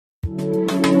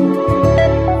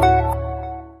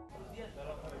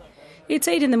It's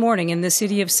 8 in the morning in the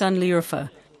city of Şanlıurfa.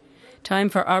 Time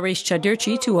for Arif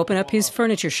Çadırcı to open up his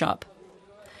furniture shop.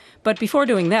 But before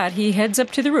doing that, he heads up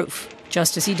to the roof,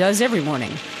 just as he does every morning.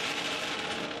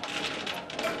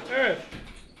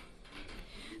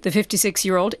 The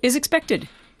 56-year-old is expected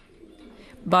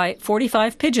by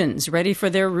 45 pigeons ready for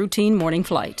their routine morning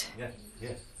flight.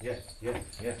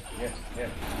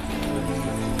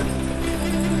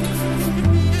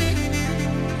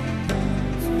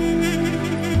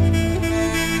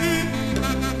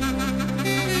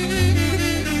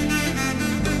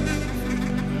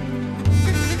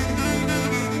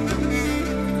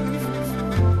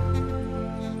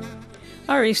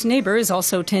 Arif's neighbor is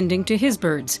also tending to his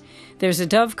birds. There's a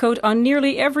dovecote on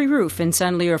nearly every roof in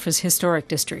Şanlıurfa's historic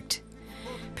district.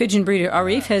 Pigeon breeder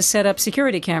Arif has set up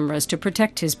security cameras to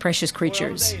protect his precious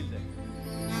creatures.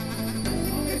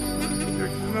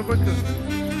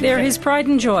 They're his pride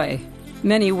and joy.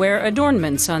 Many wear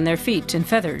adornments on their feet and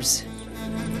feathers.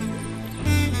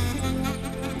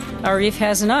 Arif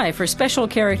has an eye for special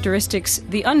characteristics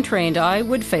the untrained eye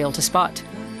would fail to spot.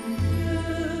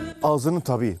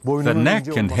 The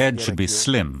neck and head should be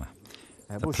slim.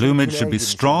 The plumage should be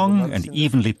strong and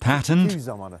evenly patterned.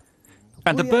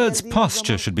 And the bird's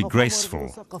posture should be graceful.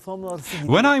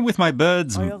 When I'm with my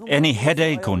birds, any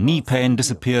headache or knee pain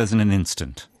disappears in an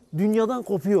instant.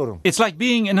 It's like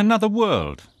being in another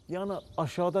world.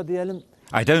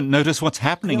 I don't notice what's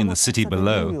happening in the city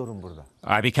below.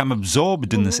 I become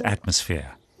absorbed in this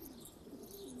atmosphere.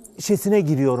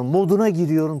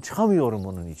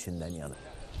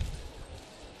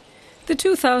 The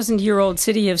 2,000-year-old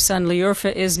city of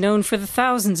Şanlıurfa is known for the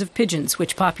thousands of pigeons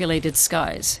which populate its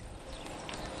skies.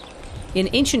 In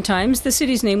ancient times, the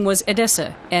city's name was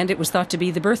Edessa, and it was thought to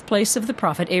be the birthplace of the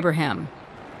prophet Abraham.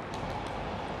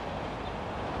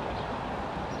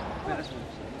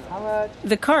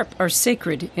 The carp are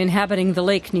sacred, inhabiting the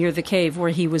lake near the cave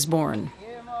where he was born.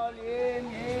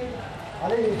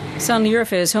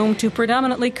 Şanlıurfa is home to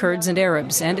predominantly Kurds and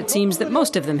Arabs, and it seems that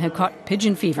most of them have caught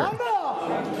pigeon fever.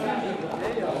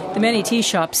 The many tea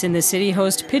shops in the city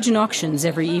host pigeon auctions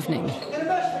every evening.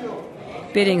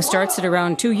 Bidding starts at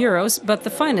around €2, but the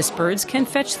finest birds can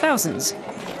fetch thousands.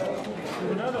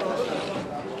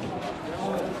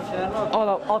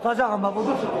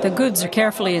 The goods are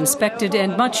carefully inspected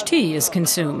and much tea is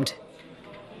consumed.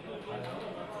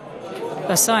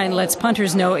 A sign lets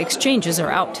punters know exchanges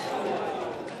are out.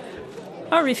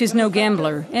 Arif is no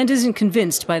gambler and isn't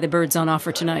convinced by the birds on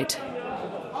offer tonight.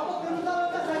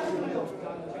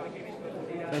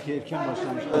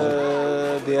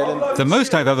 The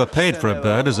most I've ever paid for a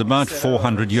bird is about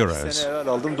 €400.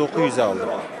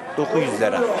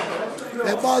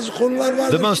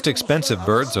 The most expensive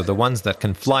birds are the ones that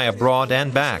can fly abroad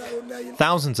and back.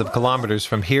 Thousands of kilometers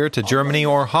from here to Germany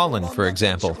or Holland, for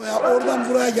example.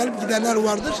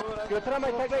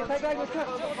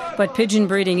 But pigeon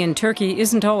breeding in Turkey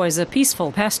isn't always a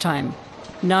peaceful pastime.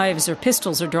 Knives or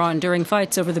pistols are drawn during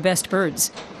fights over the best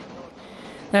birds.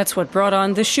 That's what brought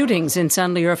on the shootings in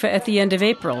Şanlıurfa at the end of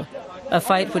April, a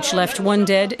fight which left 1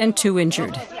 dead and 2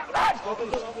 injured.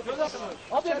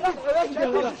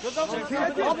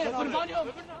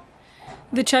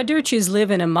 The Çadırcıs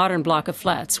live in a modern block of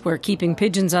flats where keeping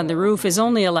pigeons on the roof is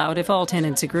only allowed if all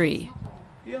tenants agree.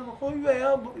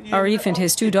 Arif and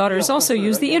his 2 daughters also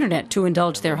use the internet to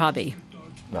indulge their hobby.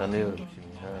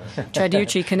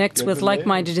 Çadırcı connects with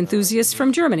like-minded enthusiasts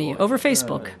from Germany over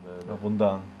Facebook.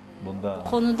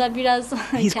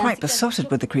 He's quite besotted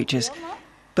with the creatures,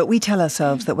 but we tell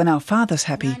ourselves that when our father's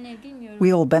happy,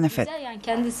 we all benefit.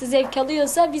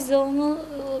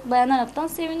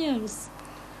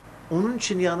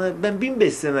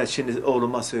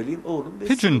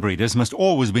 Pigeon breeders must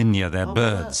always be near their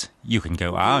birds. You can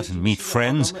go out and meet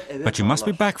friends, but you must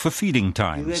be back for feeding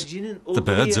times. The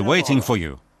birds are waiting for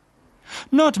you.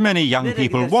 Not many young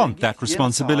people want that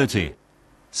responsibility.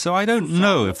 So I don't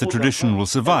know if the tradition will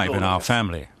survive in our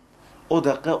family.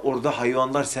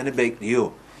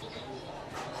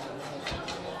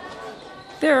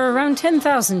 There are around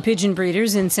 10,000 pigeon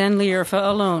breeders in Şanlıurfa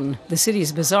alone. The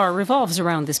city's bazaar revolves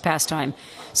around this pastime.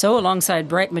 So alongside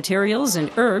bright materials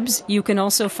and herbs, you can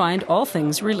also find all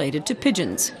things related to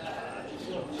pigeons.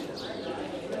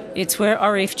 It's where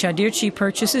Arif Çadırcı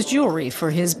purchases jewelry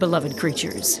for his beloved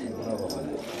creatures.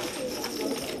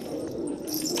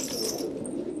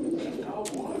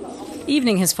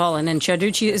 Evening has fallen and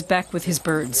Çadırcı is back with his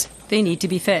birds. They need to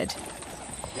be fed.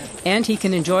 And he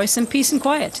can enjoy some peace and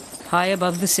quiet, high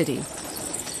above the city.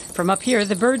 From up here,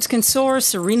 the birds can soar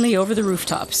serenely over the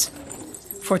rooftops.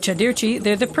 For Çadırcı,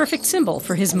 they're the perfect symbol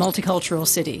for his multicultural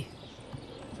city.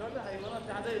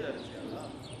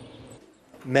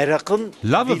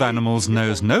 Love of animals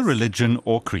knows no religion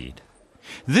or creed.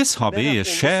 This hobby is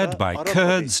shared by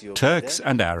Kurds, Turks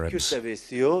and Arabs.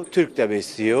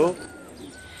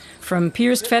 From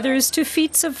pierced feathers to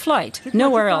feats of flight,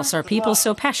 nowhere else are people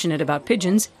so passionate about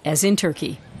pigeons as in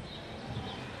Turkey.